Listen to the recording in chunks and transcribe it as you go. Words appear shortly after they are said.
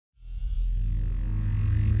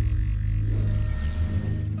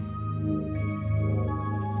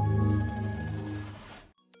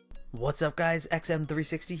What's up guys,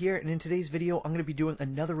 XM360 here, and in today's video I'm going to be doing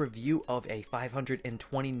another review of a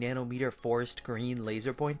 520 nanometer forest green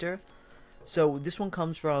laser pointer. So this one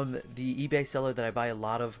comes from the eBay seller that I buy a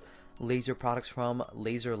lot of laser products from,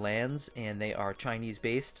 Laserlands, and they are Chinese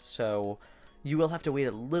based, so you will have to wait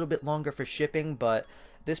a little bit longer for shipping, but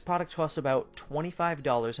this product costs about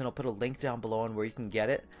 $25, and I'll put a link down below on where you can get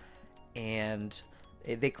it. And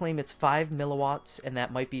they claim it's 5 milliwatts, and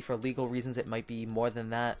that might be for legal reasons, it might be more than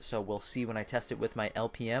that, so we'll see when I test it with my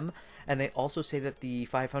LPM. And they also say that the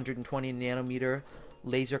 520 nanometer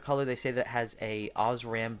laser color, they say that it has a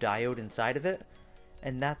Osram diode inside of it,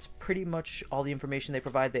 and that's pretty much all the information they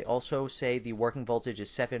provide. They also say the working voltage is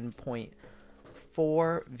 7.4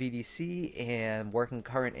 VDC, and working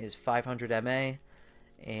current is 500 mA,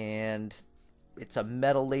 and it's a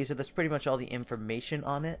metal laser. That's pretty much all the information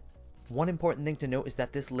on it. One important thing to note is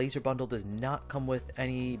that this laser bundle does not come with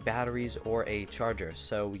any batteries or a charger,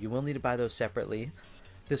 so you will need to buy those separately.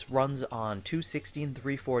 This runs on two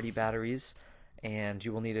 16340 batteries, and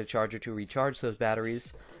you will need a charger to recharge those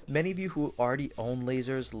batteries. Many of you who already own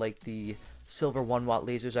lasers, like the silver 1-watt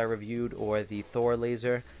lasers I reviewed or the Thor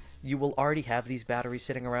laser, you will already have these batteries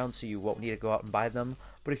sitting around, so you won't need to go out and buy them.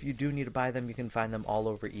 But if you do need to buy them, you can find them all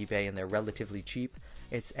over eBay, and they're relatively cheap.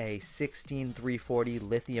 It's a 16340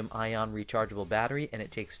 lithium-ion rechargeable battery, and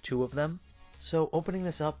it takes 2 of them. So opening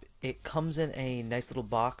this up, it comes in a nice little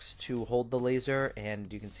box to hold the laser,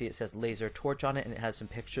 and you can see it says laser torch on it, and it has some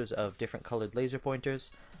pictures of different colored laser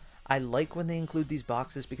pointers. I like when they include these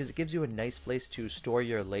boxes because it gives you a nice place to store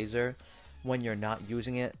your laser when you're not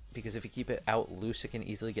using it, because if you keep it out loose it can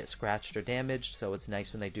easily get scratched or damaged, so it's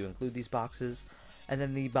nice when they do include these boxes. And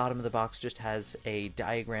then the bottom of the box just has a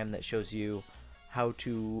diagram that shows you how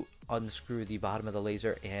to unscrew the bottom of the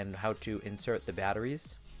laser and how to insert the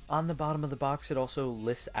batteries. On the bottom of the box it also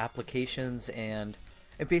lists applications, and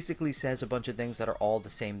it basically says a bunch of things that are all the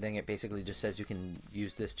same thing. It basically just says you can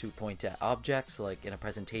use this to point at objects like in a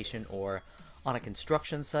presentation or on a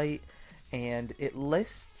construction site, and it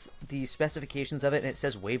lists the specifications of it, and it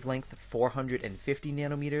says wavelength 450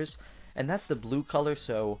 nanometers, and that's the blue color,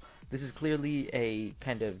 so this is clearly a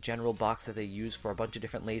kind of general box that they use for a bunch of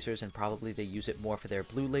different lasers, and probably they use it more for their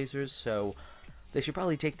blue lasers, so they should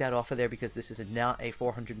probably take that off of there because this is not a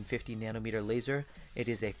 450 nanometer laser, it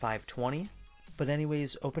is a 520. But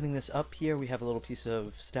anyways, opening this up here, we have a little piece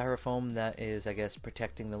of styrofoam that is, I guess,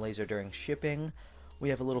 protecting the laser during shipping. We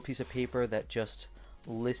have a little piece of paper that just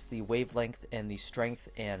lists the wavelength and the strength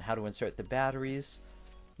and how to insert the batteries.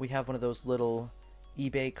 We have one of those little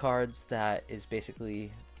eBay cards that is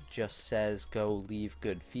basically just says go leave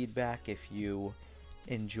good feedback if you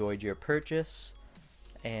enjoyed your purchase.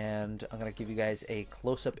 And I'm going to give you guys a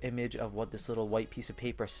close-up image of what this little white piece of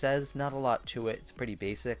paper says. Not a lot to it, it's pretty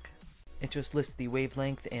basic. It just lists the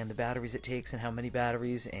wavelength and the batteries it takes and how many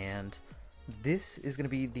batteries, and this is going to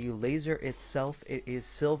be the laser itself. It is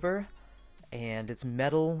silver and it's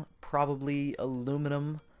metal, probably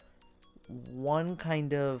aluminum. One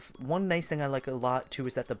nice thing I like a lot too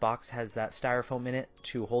is that the box has that styrofoam in it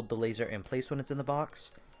to hold the laser in place when it's in the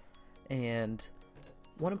box. And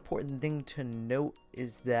one important thing to note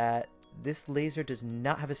is that this laser does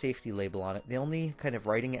not have a safety label on it. The only kind of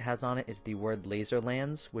writing it has on it is the word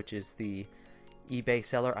Laserlands, which is the eBay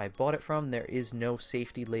seller I bought it from. There is no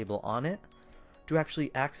safety label on it. To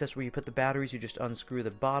actually access where you put the batteries, you just unscrew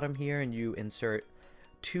the bottom here and you insert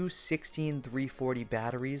two 16340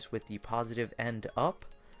 batteries with the positive end up,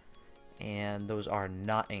 and those are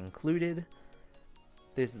not included.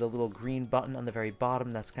 There's the little green button on the very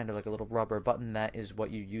bottom. That's kind of like a little rubber button. That is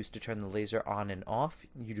what you use to turn the laser on and off.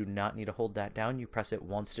 You do not need to hold that down. You press it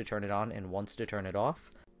once to turn it on and once to turn it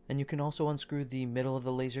off. And you can also unscrew the middle of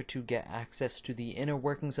the laser to get access to the inner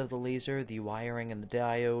workings of the laser, the wiring and the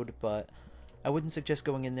diode, but I wouldn't suggest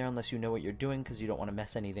going in there unless you know what you're doing, because you don't want to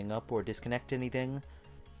mess anything up or disconnect anything.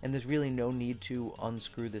 And there's really no need to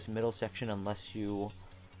unscrew this middle section unless you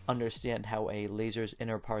understand how a laser's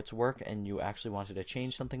inner parts work and you actually wanted to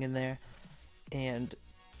change something in there. And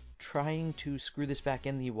trying to screw this back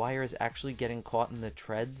in, the wire is actually getting caught in the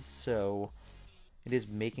treads, so it is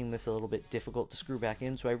making this a little bit difficult to screw back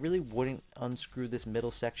in. So I really wouldn't unscrew this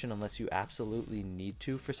middle section unless you absolutely need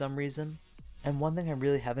to for some reason. And one thing I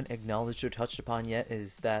really haven't acknowledged or touched upon yet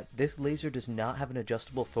is that this laser does not have an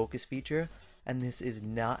adjustable focus feature, and this is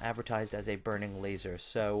not advertised as a burning laser.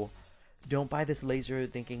 So don't buy this laser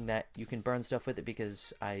thinking that you can burn stuff with it,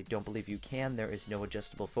 because I don't believe you can. There is no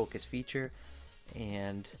adjustable focus feature,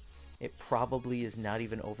 and it probably is not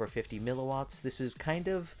even over 50 milliwatts. This is kind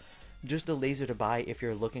of just a laser to buy if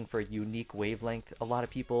you're looking for a unique wavelength. A lot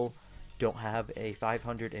of people don't have a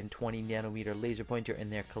 520 nanometer laser pointer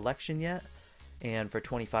in their collection yet, and for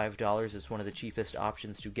 $25 it's one of the cheapest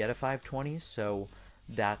options to get a 520, so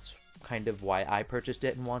that's kind of why I purchased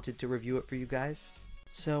it and wanted to review it for you guys.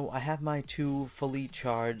 So I have my two fully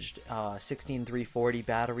charged 16340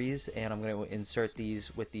 batteries, and I'm going to insert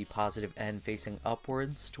these with the positive end facing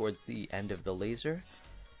upwards towards the end of the laser.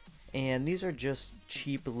 And these are just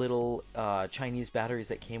cheap little Chinese batteries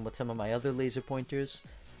that came with some of my other laser pointers.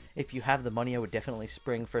 If you have the money, I would definitely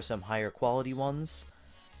spring for some higher quality ones.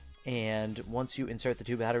 And once you insert the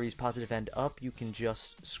two batteries positive end up, you can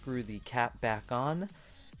just screw the cap back on.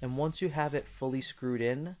 And once you have it fully screwed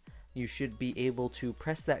in, you should be able to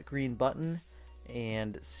press that green button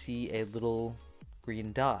and see a little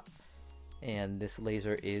green dot. And this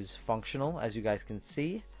laser is functional, as you guys can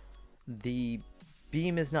see. The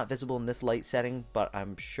beam is not visible in this light setting, but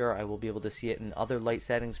I'm sure I will be able to see it in other light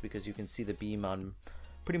settings because you can see the beam on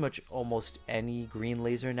pretty much almost any green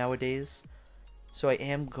laser nowadays. So I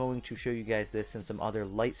am going to show you guys this in some other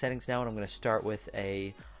light settings now, and I'm going to start with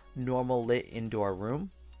a normal lit indoor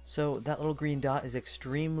room. So that little green dot is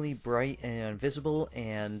extremely bright and visible,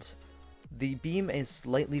 and the beam is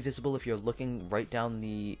slightly visible if you're looking right down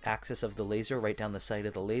the axis of the laser, right down the side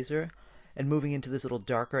of the laser. And moving into this little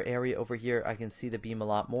darker area over here, I can see the beam a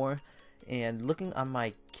lot more. And looking on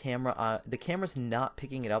my camera, the camera's not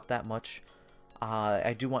picking it up that much.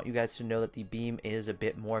 I do want you guys to know that the beam is a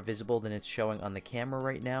bit more visible than it's showing on the camera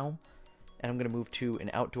right now. And I'm going to move to an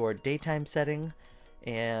outdoor daytime setting,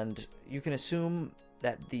 and you can assume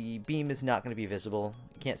that the beam is not going to be visible.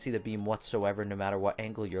 You can't see the beam whatsoever no matter what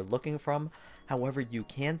angle you're looking from. However, you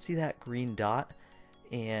can see that green dot,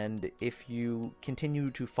 and if you continue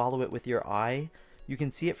to follow it with your eye, you can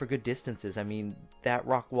see it for good distances. I mean, that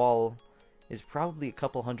rock wall is probably a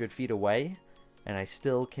couple hundred feet away, and I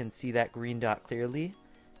still can see that green dot clearly.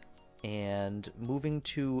 And moving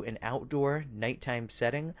to an outdoor nighttime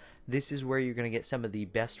setting, this is where you're going to get some of the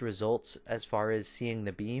best results as far as seeing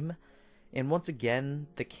the beam. And once again,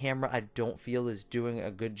 the camera I don't feel is doing a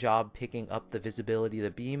good job picking up the visibility of the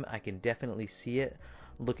beam. I can definitely see it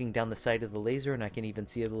looking down the side of the laser, and I can even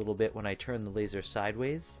see it a little bit when I turn the laser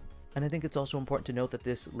sideways. And I think it's also important to note that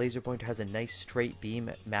this laser pointer has a nice straight beam.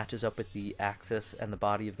 It matches up with the axis and the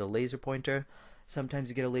body of the laser pointer. Sometimes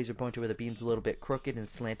you get a laser pointer where the beam's a little bit crooked and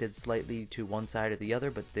slanted slightly to one side or the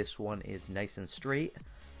other, but this one is nice and straight.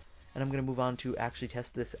 And I'm going to move on to actually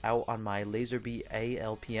test this out on my Lazerbee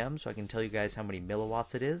ALPM so I can tell you guys how many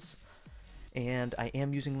milliwatts it is. And I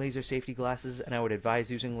am using laser safety glasses, and I would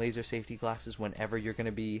advise using laser safety glasses whenever you're going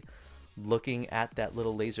to be looking at that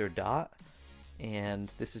little laser dot.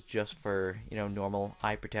 And this is just for, normal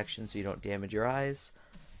eye protection so you don't damage your eyes.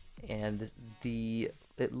 And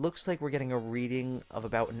it looks like we're getting a reading of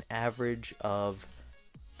about an average of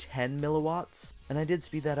 10 milliwatts, and I did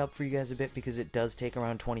speed that up for you guys a bit because it does take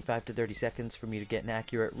around 25 to 30 seconds for me to get an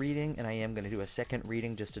accurate reading, and I am going to do a second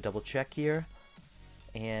reading just to double check here.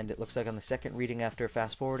 And it looks like on the second reading, after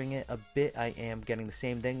fast forwarding it a bit, I am getting the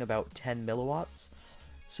same thing, about 10 milliwatts.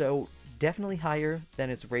 So definitely higher than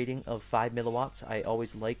its rating of 5 milliwatts. I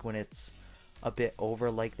always like when it's a bit over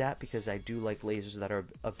like that because I do like lasers that are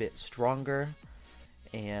a bit stronger,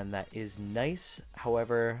 and that is nice.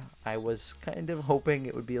 However, I was kind of hoping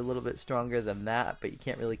it would be a little bit stronger than that, but you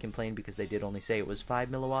can't really complain because they did only say it was 5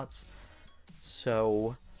 milliwatts.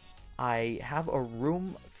 So I have a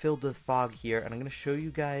room filled with fog here, and I'm going to show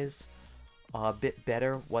you guys a bit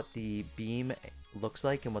better what the beam looks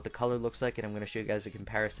like and what the color looks like, and I'm going to show you guys a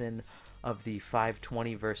comparison of the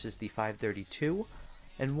 520 versus the 532.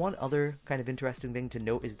 And one other kind of interesting thing to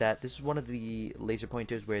note is that this is one of the laser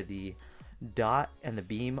pointers where the dot and the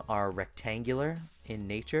beam are rectangular in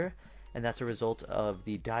nature, and that's a result of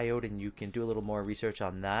the diode, and you can do a little more research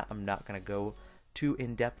on that. I'm not going to go too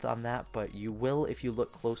in-depth on that, but you will if you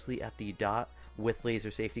look closely at the dot with laser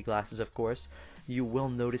safety glasses, of course. You will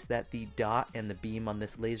notice that the dot and the beam on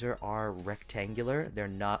this laser are rectangular. They're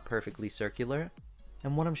not perfectly circular.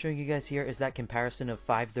 And what I'm showing you guys here is that comparison of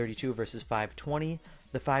 532 versus 520.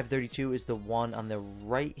 The 532 is the one on the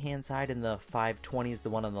right hand side, and the 520 is the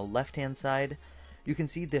one on the left hand side. You can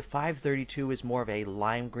see the 532 is more of a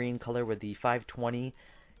lime green color, where the 520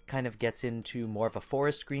 kind of gets into more of a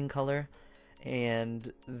forest green color.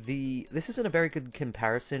 And this isn't a very good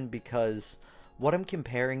comparison because what I'm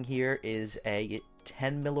comparing here is a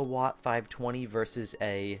 10 milliwatt 520 versus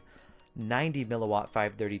a 90 milliwatt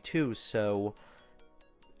 532. So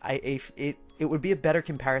it would be a better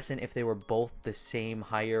comparison if they were both the same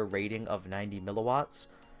higher rating of 90 milliwatts.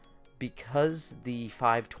 Because the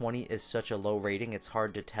 520 is such a low rating, it's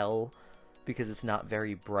hard to tell because it's not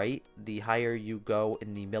very bright. The higher you go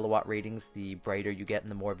in the milliwatt ratings, the brighter you get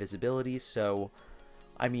and the more visibility. So,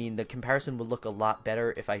 I mean, the comparison would look a lot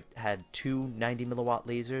better if I had two 90 milliwatt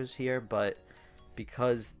lasers here, but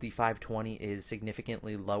because the 520 is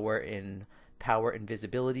significantly lower in power and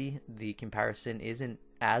visibility, the comparison isn't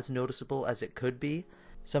as noticeable as it could be.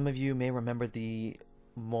 Some of you may remember the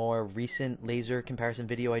more recent laser comparison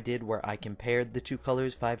video I did where I compared the two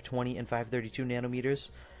colors, 520 and 532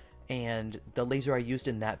 nanometers, and the laser I used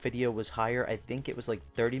in that video was higher. I think it was like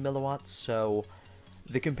 30 milliwatts, so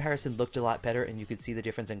the comparison looked a lot better and you could see the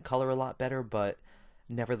difference in color a lot better, but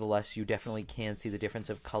nevertheless you definitely can see the difference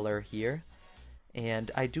of color here.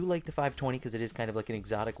 And I do like the 520 because it is kind of like an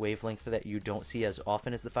exotic wavelength that you don't see as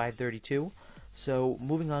often as the 532. So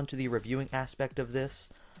moving on to the reviewing aspect of this,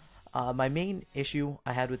 my main issue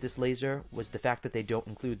I had with this laser was the fact that they don't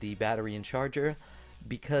include the battery and charger,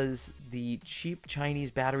 because the cheap Chinese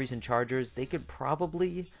batteries and chargers, they could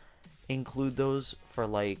probably include those for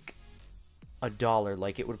like $1.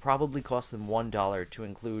 Like, it would probably cost them $1 to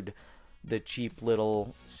include the cheap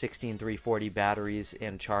little 16340 batteries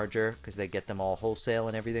and charger, because they get them all wholesale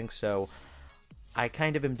and everything. So I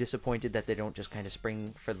kind of am disappointed that they don't just kind of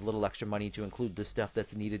spring for the little extra money to include the stuff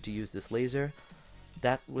that's needed to use this laser.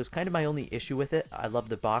 That was kind of my only issue with it. I love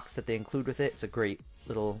the box that they include with it. It's a great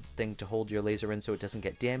little thing to hold your laser in so it doesn't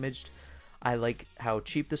get damaged. I like how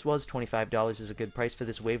cheap this was. $25 is a good price for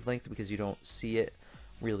this wavelength because you don't see it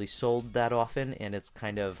really sold that often, and it's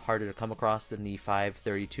kind of harder to come across than the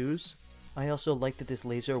 532s. I also like that this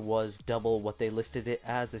laser was double what they listed it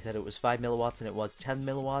as. They said it was 5 milliwatts and it was 10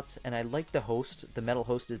 milliwatts, and I like the host. The metal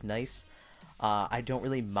host is nice. I don't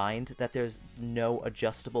really mind that there's no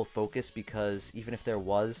adjustable focus, because even if there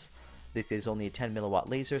was, this is only a 10 milliwatt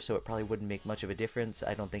laser, so it probably wouldn't make much of a difference.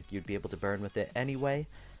 I don't think you'd be able to burn with it anyway.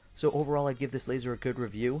 So overall, I'd give this laser a good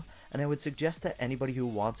review, and I would suggest that anybody who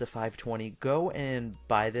wants a 520 go and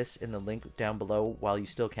buy this in the link down below while you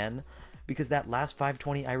still can, because that last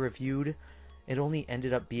 520 I reviewed, it only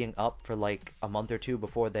ended up being up for like a month or two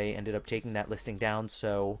before they ended up taking that listing down.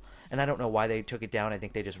 So, and I don't know why they took it down. I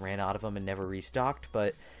think they just ran out of them and never restocked.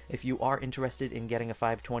 But if you are interested in getting a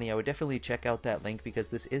 520, I would definitely check out that link, because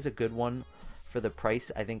this is a good one for the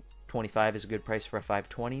price. I think 25 is a good price for a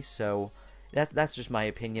 520. So that's just my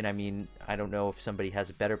opinion. I mean, I don't know if somebody has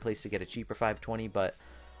a better place to get a cheaper 520, but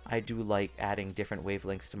I do like adding different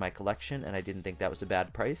wavelengths to my collection, and I didn't think that was a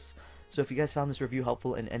bad price. So if you guys found this review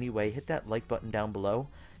helpful in any way, hit that like button down below.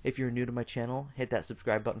 If you're new to my channel, hit that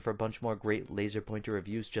subscribe button for a bunch more great laser pointer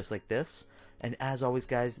reviews just like this. And as always,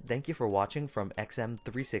 guys, thank you for watching from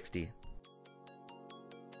XM360.